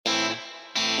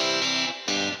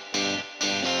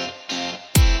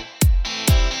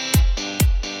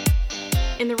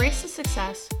the race to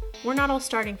success, we're not all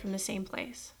starting from the same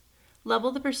place.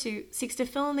 Level the Pursuit seeks to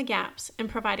fill in the gaps and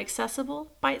provide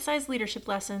accessible, bite-sized leadership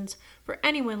lessons for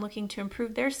anyone looking to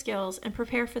improve their skills and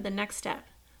prepare for the next step,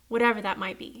 whatever that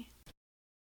might be.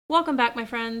 Welcome back, my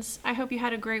friends. I hope you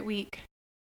had a great week.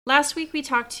 Last week we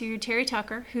talked to Terry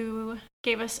Tucker, who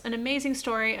gave us an amazing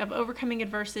story of overcoming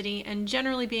adversity and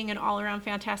generally being an all-around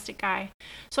fantastic guy.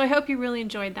 So I hope you really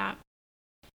enjoyed that.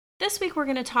 This week we're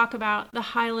going to talk about the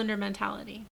Highlander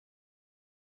mentality.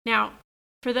 Now,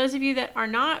 for those of you that are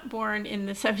not born in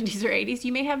the 70s or 80s,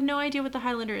 you may have no idea what the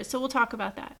Highlander is, so we'll talk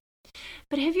about that.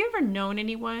 But have you ever known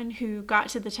anyone who got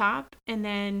to the top and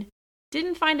then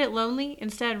didn't find it lonely,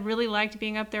 instead really liked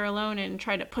being up there alone and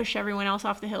tried to push everyone else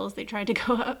off the hill as they tried to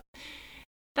go up?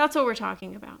 That's what we're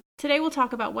talking about. Today we'll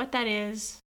talk about what that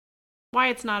is, why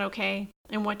it's not okay,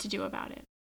 and what to do about it.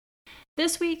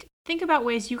 This week, think about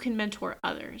ways you can mentor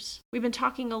others. We've been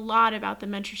talking a lot about the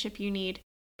mentorship you need,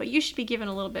 but you should be given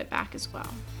a little bit back as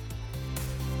well.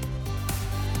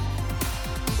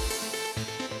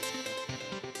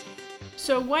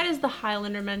 So what is the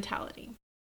Highlander mentality?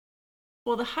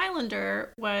 Well, the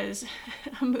Highlander was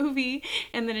a movie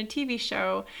and then a TV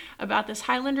show about this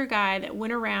Highlander guy that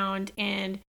went around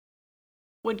and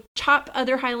would chop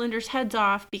other Highlanders' heads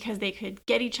off because they could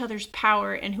get each other's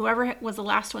power, and whoever was the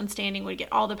last one standing would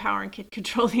get all the power and could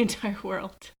control the entire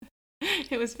world.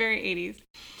 It was very 80s.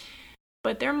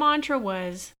 But their mantra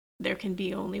was, there can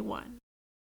be only one.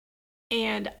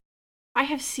 And I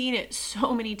have seen it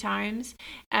so many times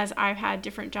as I've had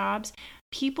different jobs.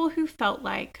 People who felt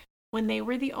like when they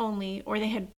were the only, or they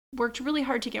had worked really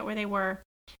hard to get where they were,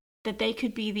 that they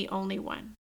could be the only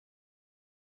one.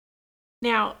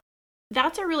 Now,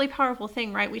 that's a really powerful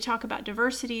thing, right? We talk about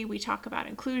diversity, we talk about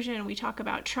inclusion, we talk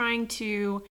about trying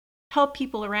to help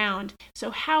people around.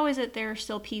 So how is it there are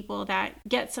still people that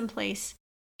get someplace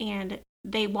and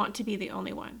they want to be the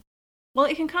only one? Well,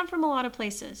 it can come from a lot of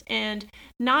places, and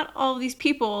not all of these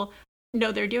people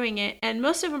know they're doing it, and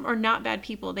most of them are not bad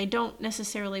people. They don't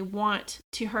necessarily want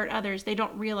to hurt others. They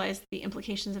don't realize the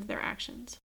implications of their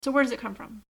actions. So where does it come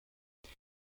from?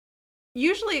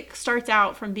 Usually it starts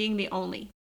out from being the only.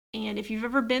 And if you've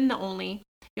ever been the only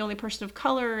person of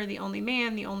color, the only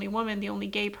man, the only woman, the only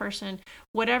gay person,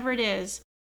 whatever it is,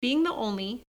 being the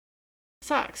only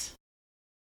sucks.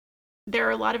 There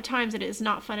are a lot of times that it is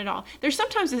not fun at all. There's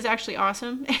sometimes it's actually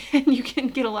awesome and you can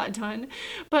get a lot done,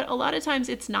 but a lot of times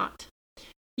it's not.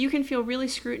 You can feel really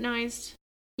scrutinized.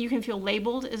 You can feel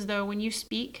labeled as though when you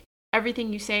speak,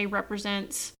 everything you say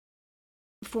represents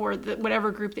for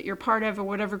whatever group that you're part of or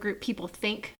whatever group people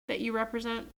think that you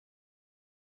represent.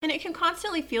 And it can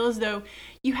constantly feel as though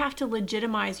you have to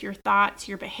legitimize your thoughts,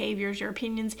 your behaviors, your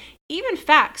opinions, even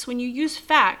facts. When you use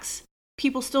facts,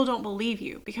 people still don't believe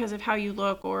you because of how you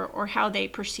look or how they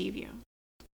perceive you.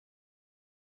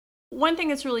 One thing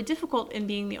that's really difficult in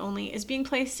being the only is being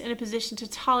placed in a position to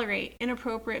tolerate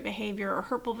inappropriate behavior or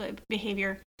hurtful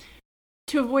behavior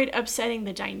to avoid upsetting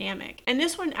the dynamic. And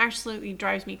this one absolutely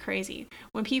drives me crazy.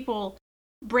 When people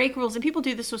break rules, and people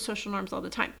do this with social norms all the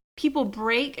time. People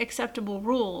break acceptable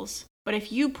rules, but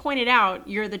if you point it out,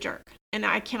 you're the jerk. And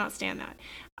I cannot stand that.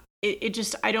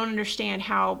 I don't understand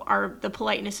how the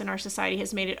politeness in our society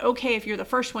has made it okay if you're the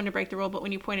first one to break the rule, but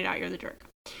when you point it out, you're the jerk.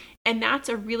 And that's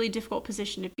a really difficult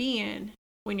position to be in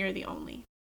when you're the only.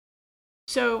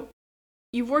 So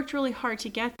you've worked really hard to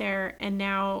get there, and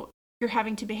now you're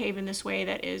having to behave in this way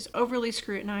that is overly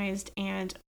scrutinized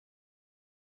and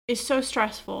is so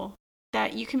stressful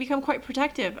that you can become quite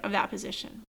protective of that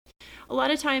position. A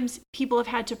lot of times people have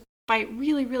had to fight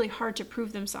really, really hard to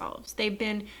prove themselves. They've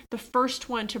been the first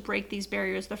one to break these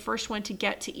barriers, the first one to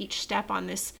get to each step on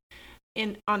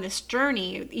this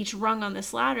journey, each rung on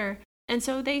this ladder. And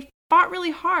so they fought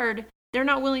really hard. They're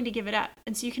not willing to give it up.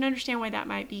 And so you can understand why that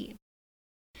might be.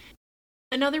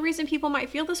 Another reason people might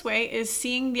feel this way is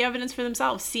seeing the evidence for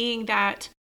themselves, seeing that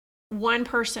one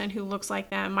person who looks like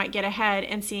them might get ahead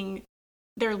and seeing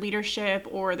their leadership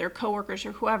or their coworkers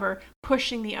or whoever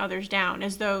pushing the others down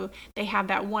as though they have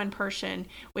that one person,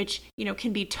 which,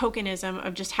 can be tokenism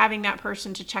of just having that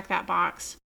person to check that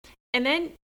box. And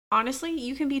then, honestly,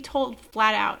 you can be told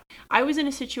flat out. I was in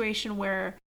a situation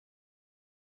where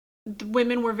the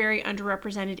women were very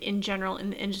underrepresented in general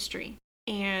in the industry,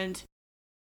 and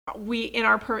we in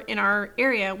our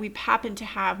area we happen to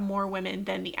have more women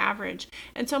than the average.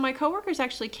 And so my coworkers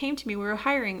actually came to me. We were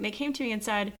hiring. They came to me and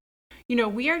said,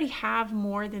 we already have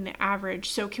more than the average,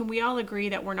 so can we all agree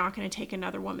that we're not going to take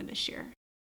another woman this year?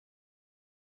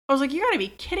 I was like, you gotta be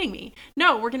kidding me.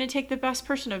 No, we're gonna take the best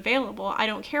person available. I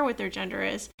don't care what their gender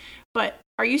is. But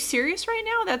are you serious right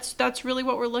now? That's really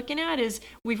what we're looking at, is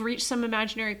we've reached some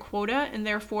imaginary quota and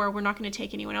therefore we're not gonna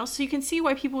take anyone else. So you can see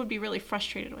why people would be really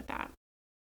frustrated with that.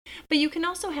 But you can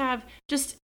also have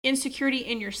just insecurity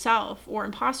in yourself or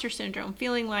imposter syndrome,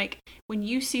 feeling like when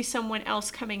you see someone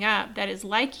else coming up that is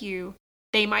like you,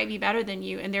 they might be better than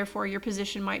you and therefore your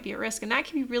position might be at risk. And that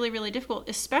can be really, really difficult,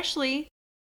 especially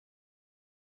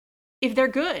if they're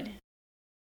good.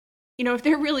 If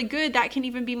they're really good, that can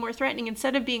even be more threatening.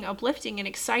 Instead of being uplifting and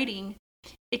exciting,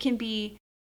 it can be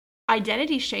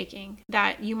identity shaking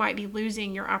that you might be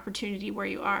losing your opportunity where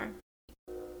you are.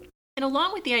 And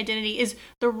along with the identity is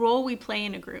the role we play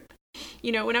in a group.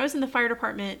 When I was in the fire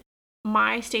department,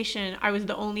 my station, I was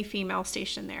the only female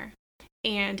station there.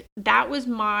 And that was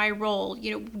my role,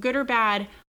 good or bad,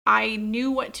 I knew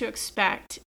what to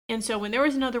expect. And so when there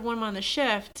was another woman on the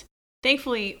shift,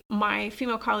 thankfully, my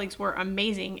female colleagues were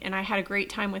amazing and I had a great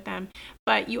time with them.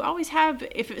 But you always have,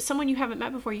 if it's someone you haven't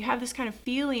met before, you have this kind of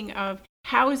feeling of,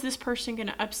 how is this person going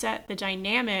to upset the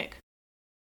dynamic?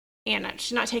 And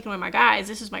she's not taking away my guys.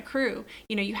 This is my crew.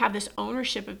 You have this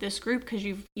ownership of this group because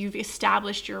you've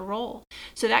established your role.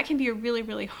 So that can be a really,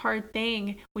 really hard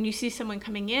thing when you see someone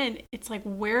coming in. It's like,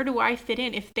 where do I fit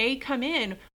in? If they come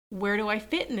in, where do I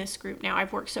fit in this group now?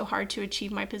 I've worked so hard to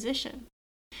achieve my position.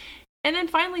 And then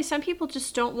finally, some people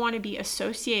just don't want to be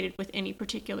associated with any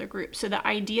particular group. So the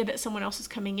idea that someone else is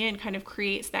coming in kind of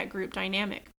creates that group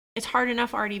dynamic. It's hard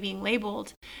enough already being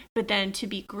labeled, but then to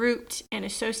be grouped and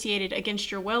associated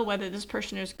against your will, whether this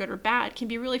person is good or bad, can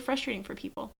be really frustrating for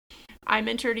people. I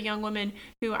mentored a young woman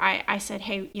who I said,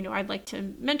 hey, I'd like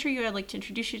to mentor you. I'd like to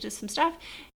introduce you to some stuff.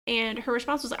 And her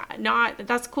response was, no,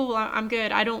 that's cool. I'm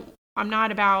good. I'm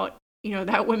not about,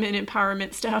 that women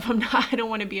empowerment stuff. I don't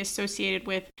want to be associated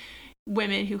with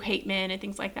women who hate men and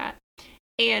things like that.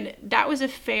 And that was a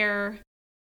fair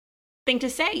thing to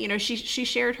say. She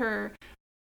shared her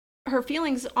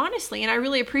feelings honestly, and I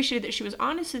really appreciated that she was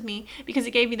honest with me, because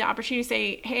it gave me the opportunity to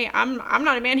say, hey, I'm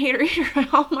not a man hater either.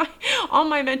 all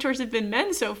my mentors have been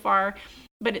men so far,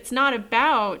 but it's not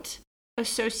about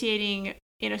associating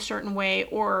in a certain way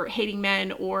or hating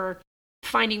men or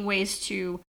finding ways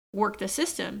to work the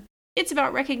system. It's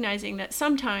about recognizing that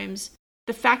sometimes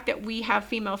the fact that we have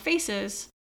female faces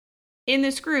in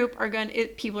this group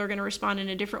people are going to respond in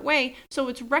a different way. So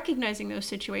it's recognizing those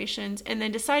situations and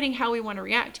then deciding how we want to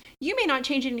react. You may not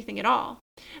change anything at all,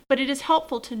 but it is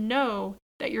helpful to know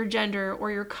that your gender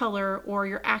or your color or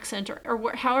your accent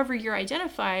or however you're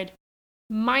identified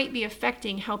might be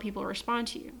affecting how people respond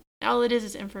to you. All it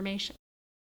is information.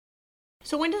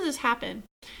 So when does this happen?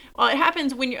 Well, it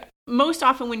happens most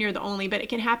often when you're the only, but it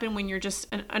can happen when you're just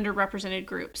an underrepresented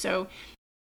group. So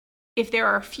if there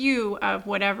are a few of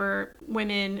whatever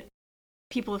women,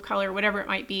 people of color, whatever it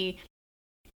might be,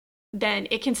 then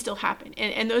it can still happen.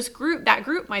 And that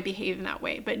group might behave in that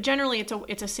way, but generally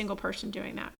it's a single person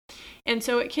doing that. And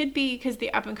so it could be because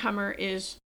the up and comer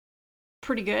is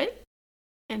pretty good.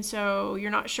 And so you're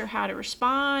not sure how to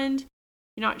respond.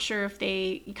 You're not sure if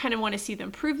you kind of want to see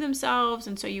them prove themselves.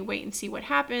 And so you wait and see what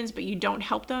happens, but you don't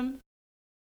help them.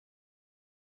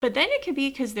 But then it could be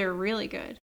because they're really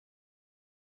good.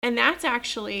 And that's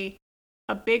actually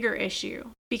a bigger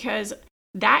issue, because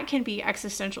that can be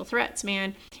existential threats,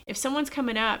 man. If someone's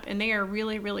coming up and they are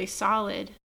really, really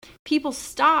solid, people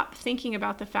stop thinking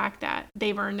about the fact that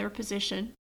they've earned their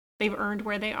position. They've earned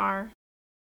where they are.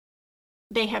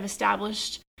 They have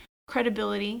established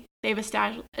credibility. They've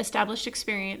established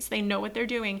experience. They know what they're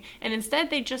doing. And instead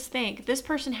they just think, this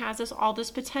person has all this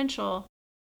potential.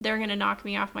 They're going to knock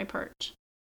me off my perch.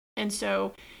 And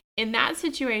so in that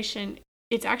situation,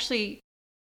 it's actually,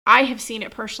 I have seen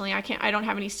it personally. I don't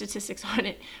have any statistics on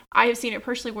it. I have seen it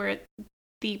personally where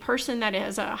the person that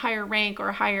has a higher rank or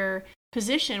a higher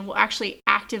position will actually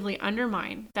actively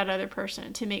undermine that other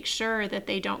person to make sure that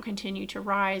they don't continue to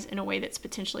rise in a way that's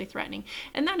potentially threatening.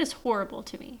 And that is horrible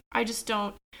to me. I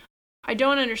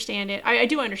don't understand it. I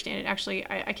do understand it, actually.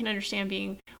 I can understand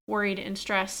being worried and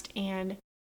stressed and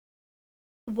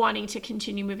wanting to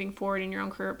continue moving forward in your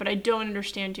own career, but I don't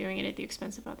understand doing it at the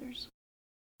expense of others.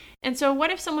 And so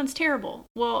what if someone's terrible?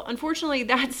 Well, unfortunately,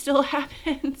 that still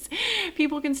happens.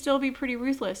 People can still be pretty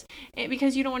ruthless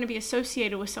because you don't want to be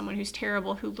associated with someone who's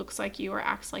terrible, who looks like you or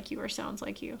acts like you or sounds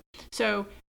like you. So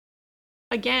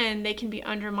again, they can be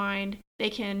undermined. They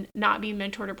can not be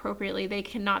mentored appropriately. They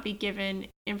cannot be given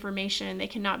information. They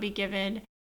cannot be given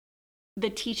the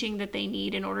teaching that they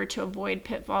need in order to avoid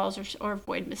pitfalls or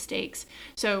avoid mistakes.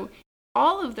 So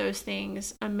all of those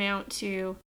things amount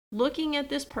to looking at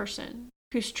this person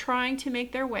who's trying to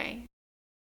make their way,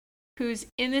 who's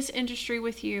in this industry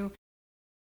with you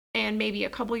and maybe a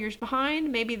couple years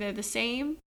behind, maybe they're the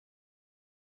same.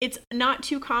 It's not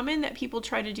too common that people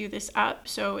try to do this up.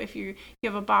 So if you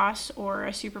have a boss or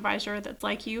a supervisor that's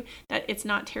like you, that it's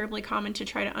not terribly common to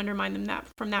try to undermine them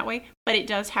from that way, but it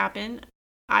does happen.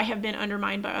 I have been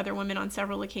undermined by other women on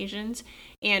several occasions,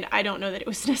 and I don't know that it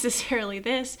was necessarily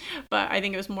this, but I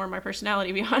think it was more my personality,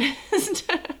 to be honest.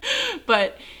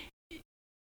 But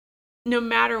no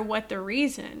matter what the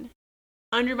reason,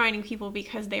 undermining people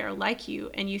because they are like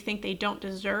you and you think they don't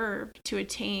deserve to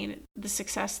attain the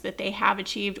success that they have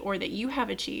achieved or that you have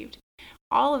achieved,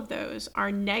 all of those are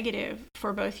negative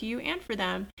for both you and for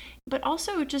them, but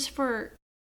also just for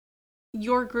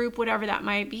your group, whatever that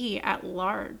might be, at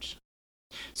large.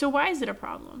 So why is it a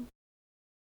problem?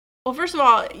 Well, first of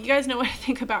all, you guys know what I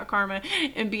think about karma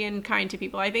and being kind to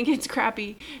people. I think it's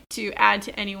crappy to add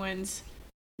to anyone's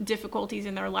difficulties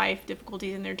in their life,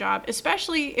 difficulties in their job,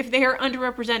 especially if they are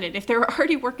underrepresented. If they're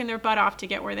already working their butt off to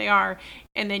get where they are,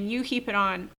 and then you keep it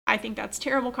on, I think that's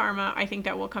terrible karma. I think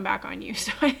that will come back on you.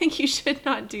 So I think you should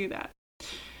not do that.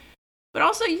 But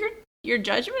also, your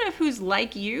judgment of who's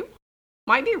like you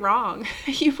might be wrong.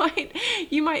 You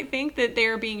might think that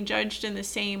they're being judged in the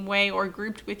same way or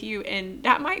grouped with you, and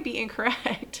that might be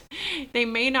incorrect. They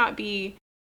may not be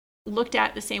looked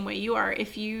at the same way you are.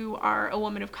 If you are a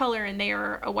woman of color and they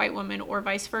are a white woman, or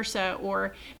vice versa,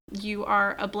 or you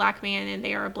are a black man and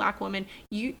they are a black woman,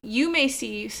 you may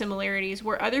see similarities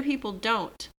where other people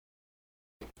don't.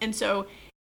 And so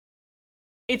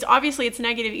it's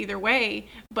negative either way,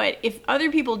 but if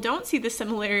other people don't see the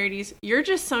similarities, you're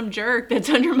just some jerk that's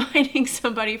undermining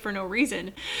somebody for no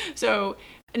reason. So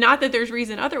not that there's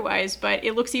reason otherwise, but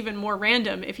it looks even more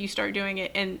random if you start doing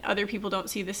it and other people don't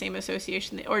see the same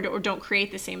association or don't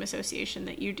create the same association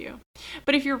that you do.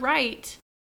 But if you're right,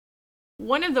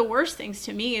 one of the worst things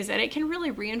to me is that it can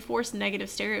really reinforce negative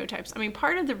stereotypes. I mean,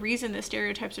 part of the reason that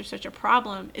stereotypes are such a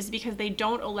problem is because they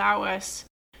don't allow us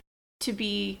to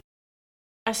be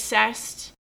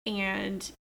assessed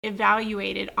and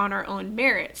evaluated on our own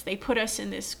merits. They put us in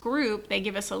this group, they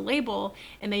give us a label,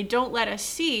 and they don't let us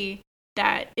see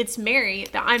that it's Mary,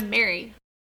 that I'm Mary.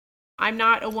 I'm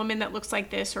not a woman that looks like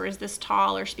this or is this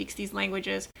tall or speaks these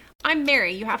languages. I'm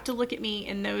Mary. You have to look at me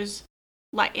in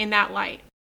that light.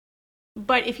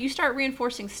 But if you start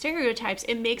reinforcing stereotypes,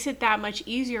 it makes it that much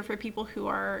easier for people who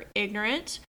are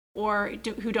ignorant or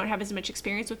who don't have as much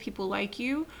experience with people like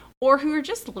you, or who are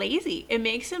just lazy. It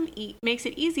makes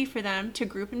it easy for them to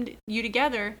group you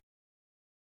together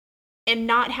and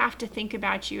not have to think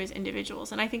about you as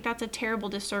individuals. And I think that's a terrible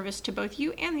disservice to both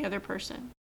you and the other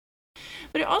person.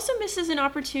 But it also misses an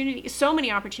opportunity, so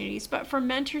many opportunities, but for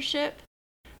mentorship,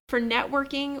 for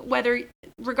networking,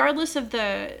 regardless of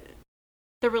the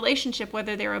relationship,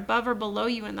 whether they're above or below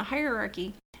you in the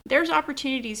hierarchy, there's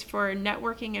opportunities for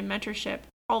networking and mentorship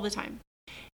all the time.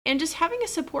 And just having a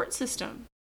support system.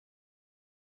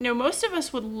 Most of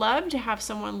us would love to have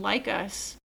someone like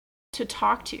us to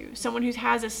talk to, someone who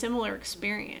has a similar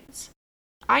experience.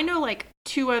 I know like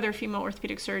 2 other female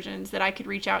orthopedic surgeons that I could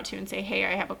reach out to and say, hey,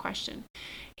 I have a question.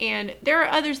 And there are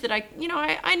others that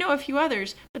I know a few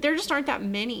others, but there just aren't that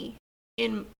many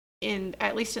in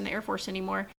at least in the Air Force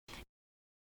anymore.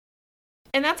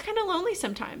 And that's kind of lonely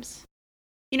sometimes.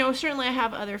 Certainly I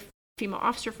have other female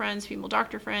officer friends, female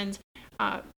doctor friends,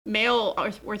 male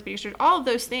orthopedic surgeons, all of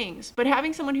those things. But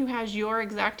having someone who has your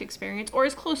exact experience, or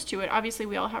as close to it, obviously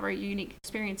we all have our unique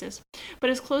experiences, but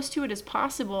as close to it as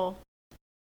possible,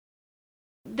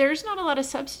 there's not a lot of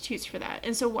substitutes for that.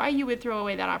 And so why you would throw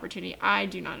away that opportunity, I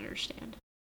do not understand.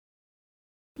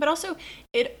 But also,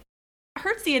 it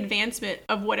hurts the advancement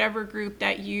of whatever group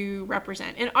that you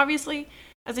represent. And obviously,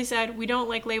 as I said, we don't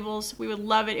like labels. We would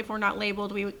love it if we're not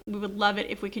labeled. We would love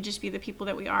it if we could just be the people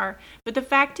that we are. But the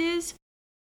fact is,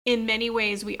 in many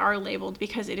ways, we are labeled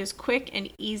because it is quick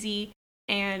and easy,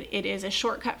 and it is a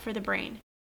shortcut for the brain.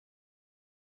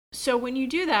 So when you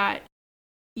do that,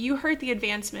 you hurt the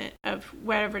advancement of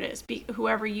whatever it is,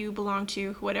 whoever you belong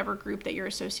to, whatever group that you're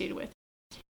associated with.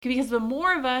 Because the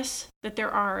more of us that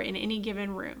there are in any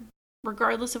given room,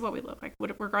 regardless of what we look like,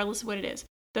 regardless of what it is,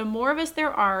 the more of us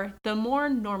there are, the more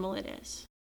normal it is.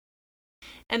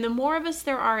 And the more of us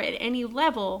there are at any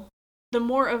level, the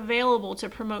more available to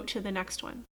promote to the next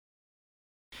one.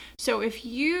 So if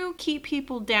you keep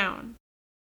people down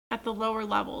at the lower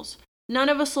levels, none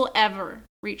of us will ever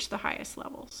reach the highest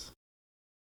levels.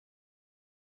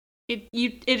 It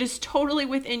is totally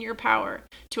within your power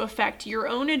to affect your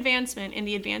own advancement and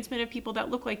the advancement of people that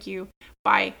look like you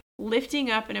by lifting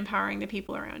up and empowering the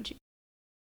people around you.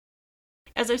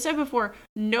 As I've said before,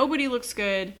 nobody looks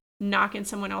good knocking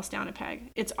someone else down a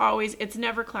peg. It's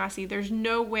never classy. There's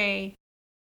no way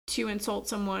to insult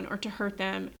someone or to hurt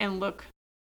them and look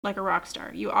like a rock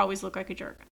star. You always look like a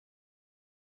jerk.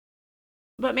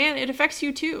 But man, it affects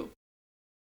you too.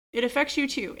 It affects you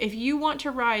too. If you want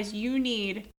to rise,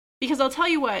 because I'll tell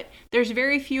you what, there's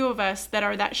very few of us that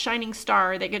are that shining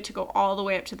star that get to go all the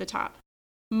way up to the top.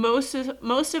 Most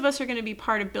of us are going to be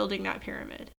part of building that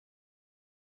pyramid.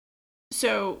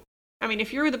 So, I mean,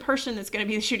 if you're the person that's going to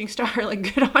be the shooting star,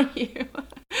 like, good on you.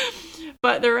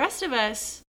 But the rest of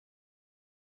us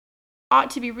ought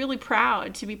to be really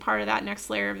proud to be part of that next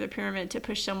layer of the pyramid to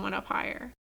push someone up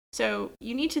higher. So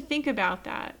you need to think about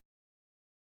that.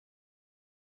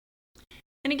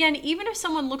 And again, even if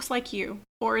someone looks like you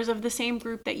or is of the same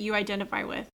group that you identify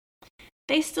with,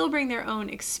 they still bring their own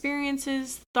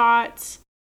experiences, thoughts,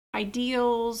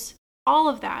 ideals, all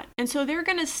of that. And so they're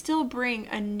going to still bring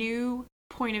a new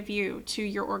point of view to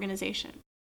your organization.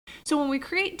 So when we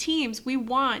create teams, we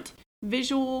want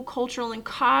visual, cultural, and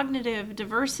cognitive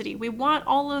diversity. We want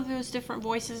all of those different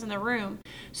voices in the room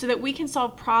so that we can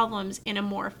solve problems in a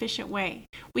more efficient way.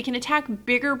 We can attack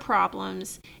bigger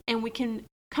problems and we can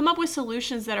come up with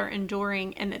solutions that are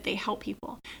enduring and that they help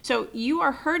people. So you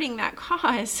are hurting that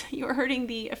cause. You are hurting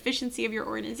the efficiency of your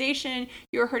organization.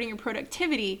 You are hurting your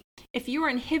productivity if you are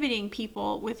inhibiting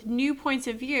people with new points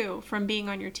of view from being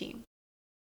on your team.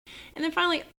 And then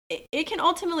finally, it can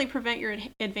ultimately prevent your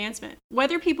advancement.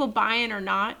 Whether people buy in or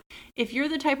not, if you're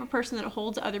the type of person that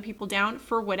holds other people down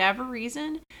for whatever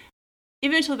reason,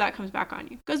 eventually that comes back on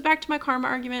you. Goes back to my karma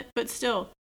argument, but still,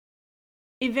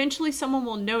 eventually someone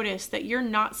will notice that you're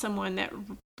not someone that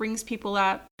brings people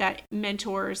up, that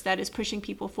mentors, that is pushing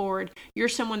people forward. You're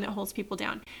someone that holds people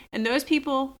down. And those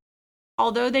people,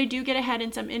 although they do get ahead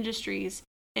in some industries,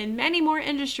 in many more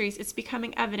industries, it's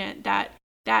becoming evident that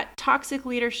toxic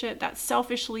leadership, that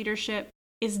selfish leadership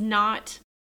is not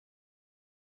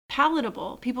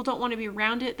palatable. People don't want to be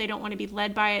around it. They don't want to be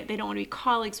led by it. They don't want to be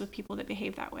colleagues with people that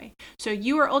behave that way. So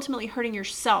you are ultimately hurting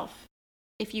yourself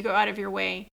if you go out of your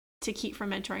way to keep from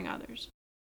mentoring others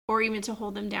or even to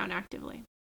hold them down actively.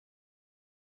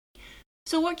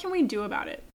 So what can we do about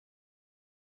it?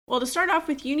 Well, to start off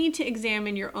with, you need to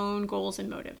examine your own goals and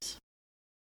motives.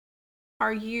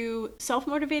 Are you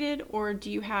self-motivated or do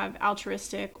you have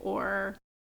altruistic or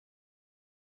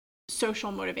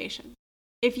social motivation?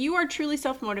 If you are truly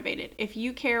self-motivated, if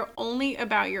you care only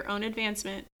about your own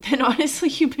advancement, then honestly,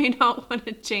 you may not want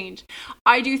to change.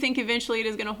 I do think eventually it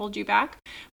is going to hold you back,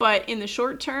 but in the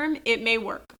short term, it may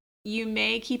work. You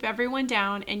may keep everyone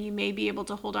down and you may be able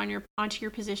to hold onto your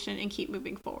position and keep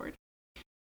moving forward.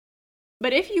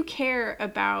 But if you care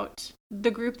about the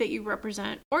group that you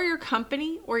represent or your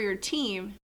company or your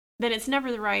team, then it's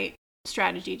never the right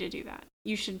strategy to do that.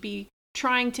 You should be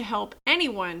trying to help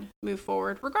anyone move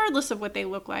forward, regardless of what they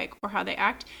look like or how they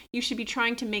act. You should be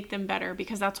trying to make them better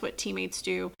because that's what teammates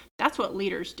do. That's what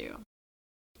leaders do.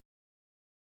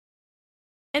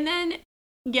 And then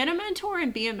get a mentor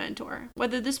and be a mentor.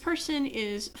 Whether this person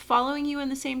is following you in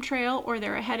the same trail or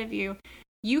they're ahead of you,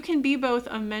 you can be both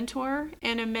a mentor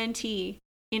and a mentee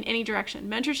in any direction.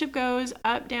 Mentorship goes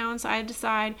up, down, side to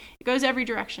side. It goes every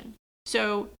direction.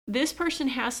 So this person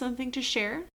has something to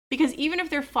share because even if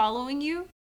they're following you,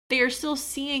 they are still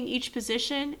seeing each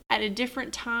position at a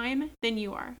different time than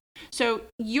you are. So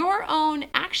your own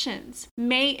actions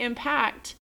may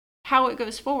impact how it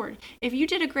goes forward. If you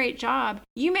did a great job,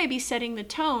 you may be setting the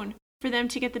tone for them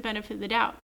to get the benefit of the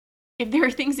doubt. If there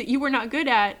are things that you were not good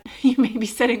at, you may be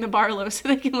setting the bar low so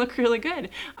they can look really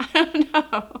good. I don't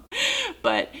know.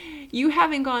 But you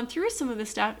having gone through some of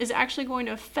this stuff is actually going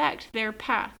to affect their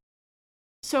path.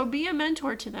 So be a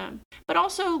mentor to them, but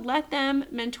also let them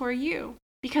mentor you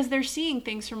because they're seeing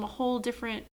things from a whole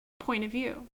different point of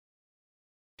view.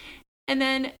 And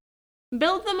then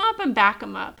build them up and back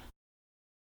them up.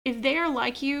 If they are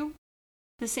like you,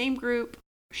 the same group,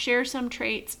 share some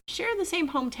traits, share the same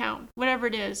hometown, whatever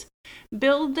it is,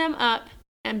 build them up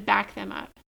and back them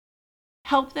up.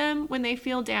 Help them when they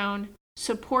feel down,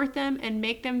 support them and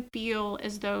make them feel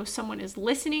as though someone is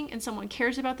listening and someone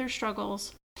cares about their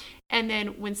struggles. And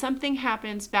then when something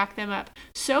happens, back them up.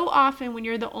 So often when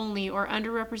you're the only or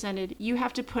underrepresented, you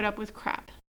have to put up with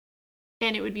crap.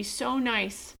 And it would be so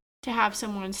nice to have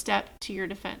someone step to your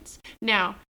defense.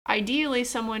 Now, ideally,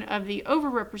 someone of the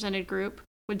overrepresented group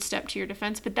would step to your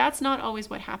defense, but that's not always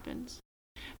what happens.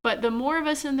 But the more of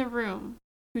us in the room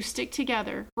who stick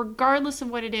together, regardless of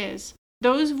what it is,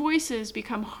 those voices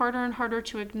become harder and harder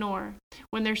to ignore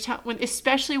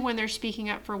especially when they're speaking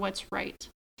up for what's right.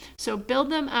 So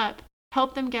build them up,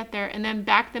 help them get there, and then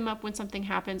back them up when something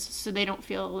happens so they don't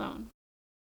feel alone.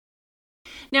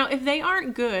 Now, if they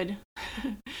aren't good,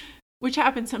 which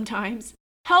happens sometimes,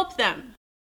 help them.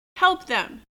 Help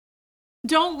them.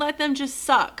 Don't let them just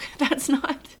suck. That's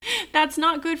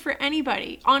not good for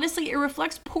anybody. Honestly, it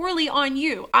reflects poorly on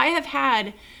you. I have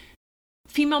had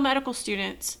female medical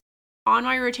students on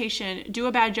my rotation do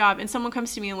a bad job, and someone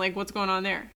comes to me and like, what's going on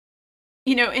there?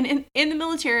 You know, and in the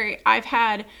military, I've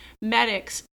had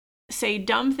medics say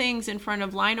dumb things in front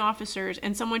of line officers,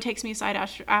 and someone takes me aside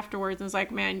afterwards and is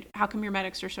like, man, how come your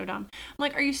medics are so dumb? I'm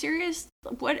like, are you serious?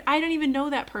 What? I don't even know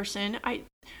that person.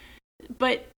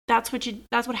 But that's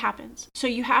what happens. So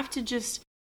you have to just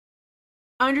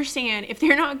understand, if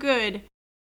they're not good,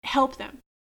 help them.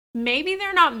 Maybe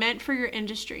they're not meant for your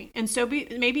industry. And so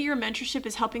maybe your mentorship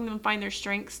is helping them find their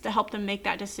strengths to help them make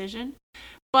that decision.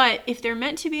 But if they're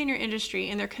meant to be in your industry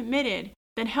and they're committed,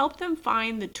 then help them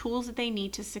find the tools that they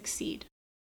need to succeed.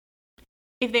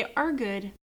 If they are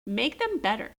good, make them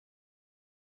better.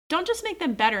 Don't just make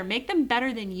them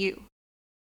better than you.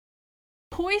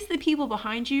 Poise the people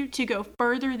behind you to go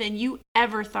further than you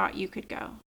ever thought you could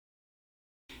go.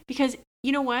 Because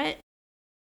you know what?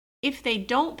 If they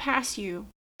don't pass you,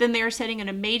 then they are setting an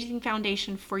amazing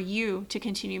foundation for you to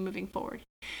continue moving forward.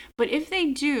 But if they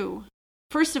do,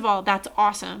 first of all, that's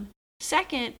awesome.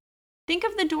 Second, think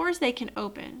of the doors they can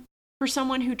open for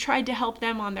someone who tried to help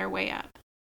them on their way up.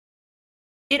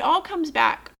 It all comes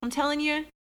back. I'm telling you,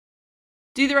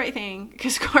 do the right thing,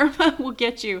 because karma will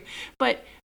get you. But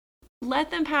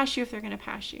let them pass you if they're going to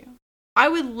pass you. I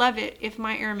would love it if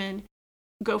my airmen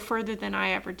go further than I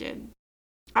ever did.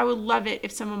 I would love it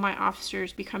if some of my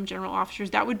officers become general officers.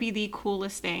 That would be the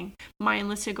coolest thing. My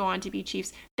enlisted go on to be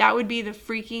chiefs. That would be the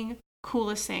freaking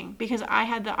coolest thing, because I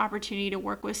had the opportunity to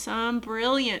work with some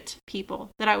brilliant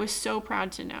people that I was so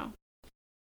proud to know.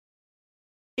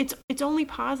 It's only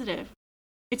positive.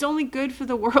 It's only good for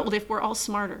the world if we're all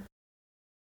smarter.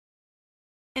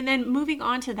 And then moving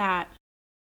on to that,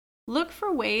 look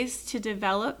for ways to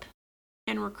develop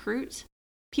and recruit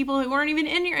people who aren't even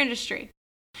in your industry.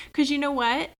 Because you know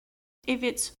what? If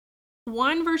it's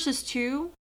 1 versus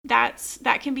 2, that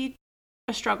can be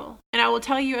a struggle. And I will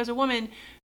tell you, as a woman,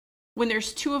 when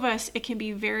there's 2 of us, it can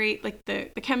be very, like,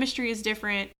 the chemistry is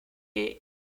different. It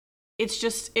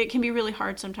can be really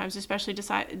hard sometimes, especially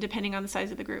depending on the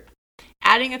size of the group.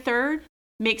 Adding a third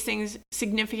makes things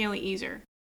significantly easier.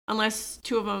 Unless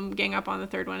 2 of them gang up on the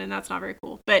third one, and that's not very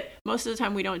cool. But most of the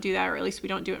time we don't do that, or at least we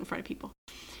don't do it in front of people.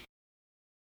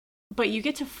 But you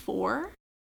get to 4,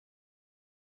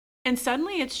 and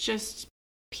suddenly it's just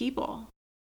people.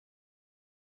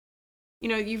 You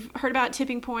know, you've heard about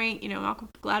tipping point. You know, Malcolm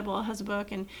Gladwell has a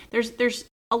book, and there's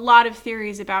a lot of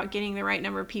theories about getting the right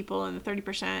number of people and the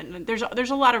 30%. And there's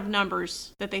a lot of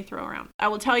numbers that they throw around. I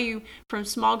will tell you from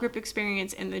small group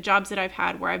experience and the jobs that I've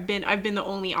had, where I've been the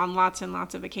only on lots and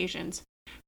lots of occasions.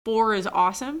 4 is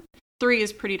awesome. 3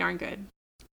 is pretty darn good.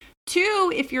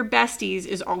 2, if you're besties,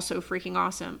 is also freaking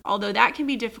awesome. Although that can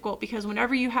be difficult, because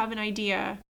whenever you have an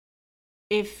idea,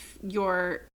 if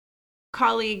your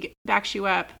colleague backs you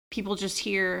up, people just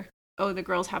hear, oh, the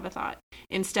girls have a thought,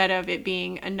 instead of it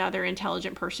being another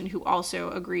intelligent person who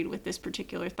also agreed with this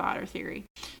particular thought or theory.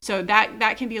 So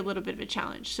that can be a little bit of a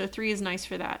challenge. So 3 is nice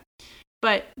for that.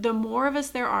 But the more of us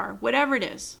there are, whatever it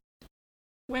is,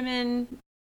 women,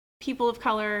 people of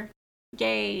color,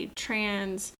 gay,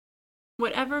 trans,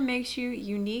 whatever makes you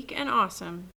unique and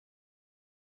awesome,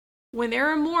 when there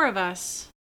are more of us,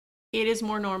 it is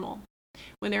more normal.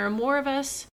 When there are more of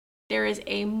us, there is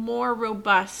a more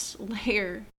robust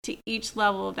layer to each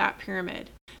level of that pyramid.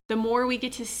 The more we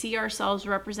get to see ourselves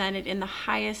represented in the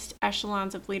highest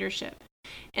echelons of leadership,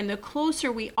 and the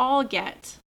closer we all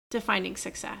get to finding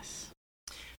success.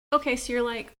 Okay, so you're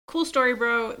like, cool story,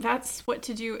 bro. That's what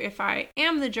to do if I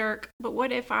am the jerk, but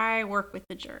what if I work with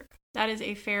the jerk? That is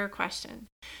a fair question.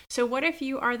 So what if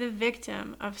you are the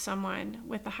victim of someone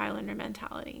with the Highlander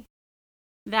mentality?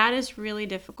 That is really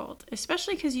difficult,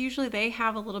 especially because usually they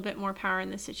have a little bit more power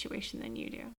in the situation than you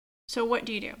do. So what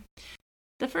do you do?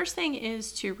 The first thing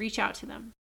is to reach out to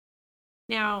them.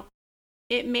 Now,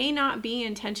 it may not be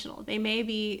intentional. They may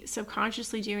be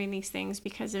subconsciously doing these things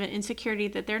because of an insecurity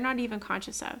that they're not even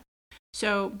conscious of.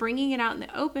 So bringing it out in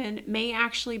the open may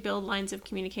actually build lines of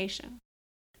communication.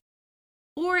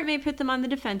 Or it may put them on the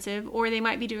defensive, or they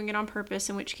might be doing it on purpose,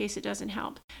 in which case it doesn't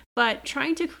help. But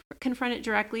trying to confront it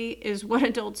directly is what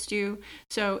adults do.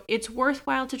 So it's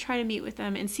worthwhile to try to meet with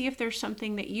them and see if there's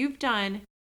something that you've done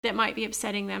that might be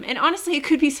upsetting them. And honestly, it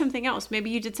could be something else. Maybe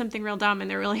you did something real dumb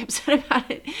and they're really upset about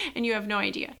it and you have no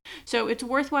idea. So it's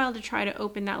worthwhile to try to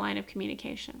open that line of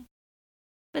communication.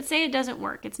 But say it doesn't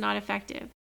work, it's not effective.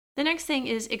 The next thing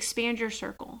is expand your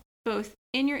circle, both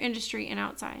in your industry and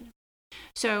outside.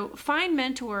 So find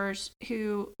mentors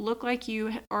who look like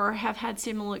you or have had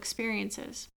similar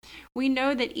experiences. We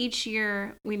know that each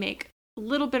year we make a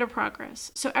little bit of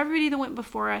progress. So everybody that went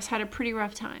before us had a pretty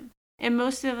rough time, and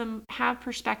most of them have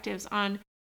perspectives on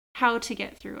how to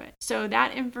get through it. So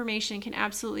that information can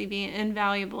absolutely be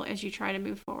invaluable as you try to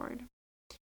move forward.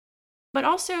 But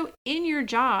also in your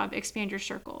job, expand your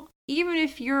circle. Even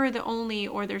if you're the only,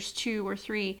 or there's 2 or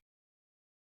 3,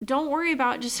 don't worry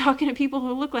about just talking to people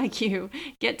who look like you.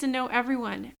 Get to know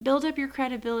everyone. Build up your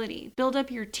credibility. Build up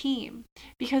your team.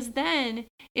 Because then,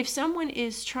 if someone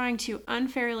is trying to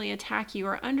unfairly attack you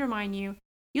or undermine you,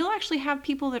 you'll actually have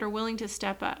people that are willing to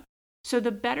step up. So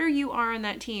the better you are on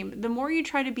that team, the more you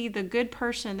try to be the good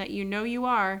person that you know you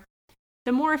are,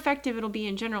 the more effective it'll be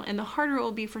in general, and the harder it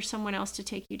will be for someone else to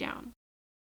take you down.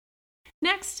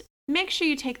 Next, make sure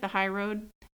you take the high road.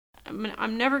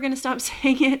 I'm never going to stop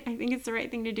saying it. I think it's the right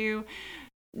thing to do.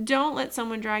 Don't let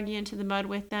someone drag you into the mud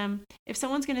with them. If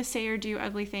someone's going to say or do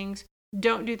ugly things,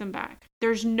 don't do them back.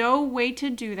 There's no way to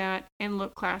do that and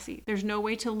look classy. There's no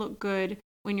way to look good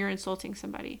when you're insulting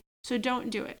somebody. So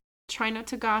don't do it. Try not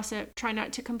to gossip. Try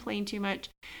not to complain too much.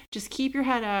 Just keep your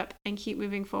head up and keep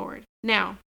moving forward.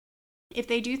 Now, if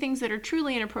they do things that are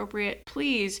truly inappropriate,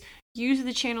 please use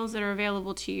the channels that are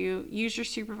available to you. Use your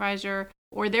supervisor,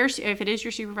 or if it is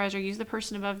your supervisor, use the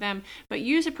person above them. But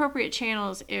use appropriate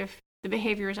channels if the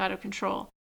behavior is out of control.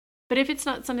 But if it's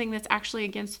not something that's actually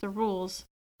against the rules,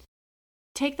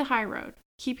 take the high road.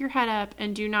 Keep your head up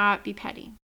and do not be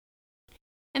petty.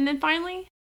 And then finally,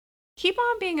 keep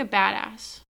on being a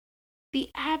badass. The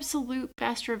absolute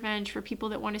best revenge for people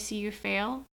that want to see you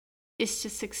fail is to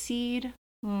succeed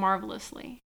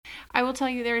marvelously. I will tell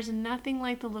you, there is nothing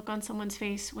like the look on someone's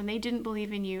face when they didn't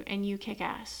believe in you and you kick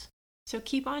ass. So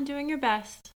keep on doing your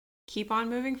best, keep on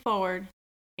moving forward,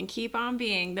 and keep on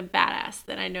being the badass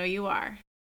that I know you are.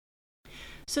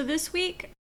 So this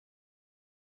week,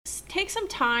 take some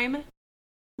time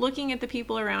looking at the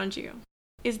people around you.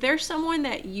 Is there someone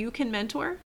that you can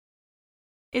mentor?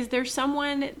 Is there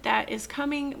someone that is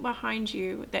coming behind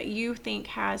you that you think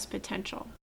has potential?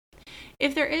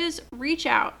 If there is, reach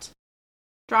out.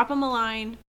 Drop them a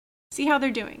line. See how they're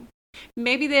doing.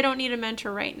 Maybe they don't need a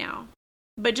mentor right now,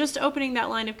 but just opening that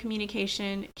line of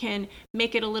communication can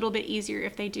make it a little bit easier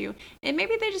if they do. And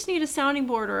maybe they just need a sounding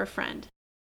board or a friend.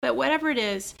 But whatever it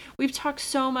is, we've talked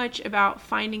so much about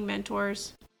finding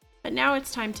mentors, but now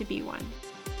it's time to be one.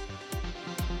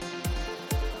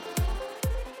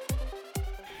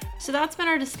 So that's been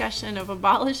our discussion of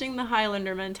abolishing the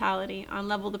Highlander mentality on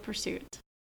Level the Pursuit.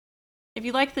 If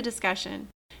you liked the discussion,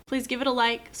 please give it a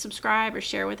like, subscribe, or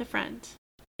share with a friend.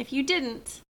 If you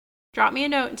didn't, drop me a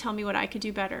note and tell me what I could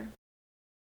do better.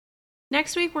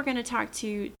 Next week, we're going to talk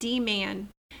to Dee Mann.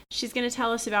 She's going to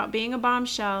tell us about being a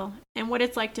bombshell and what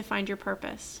it's like to find your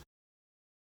purpose.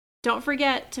 Don't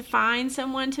forget to find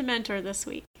someone to mentor this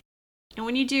week. And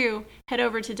when you do, head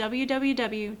over to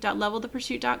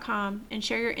www.levelthepursuit.com and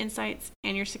share your insights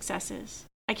and your successes.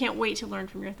 I can't wait to learn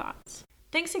from your thoughts.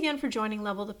 Thanks again for joining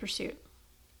Level the Pursuit.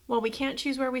 While we can't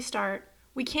choose where we start,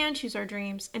 we can choose our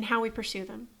dreams and how we pursue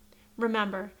them.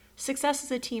 Remember, success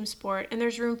is a team sport, and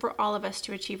there's room for all of us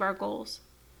to achieve our goals.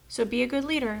 So be a good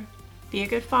leader, be a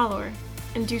good follower,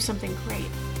 and do something great.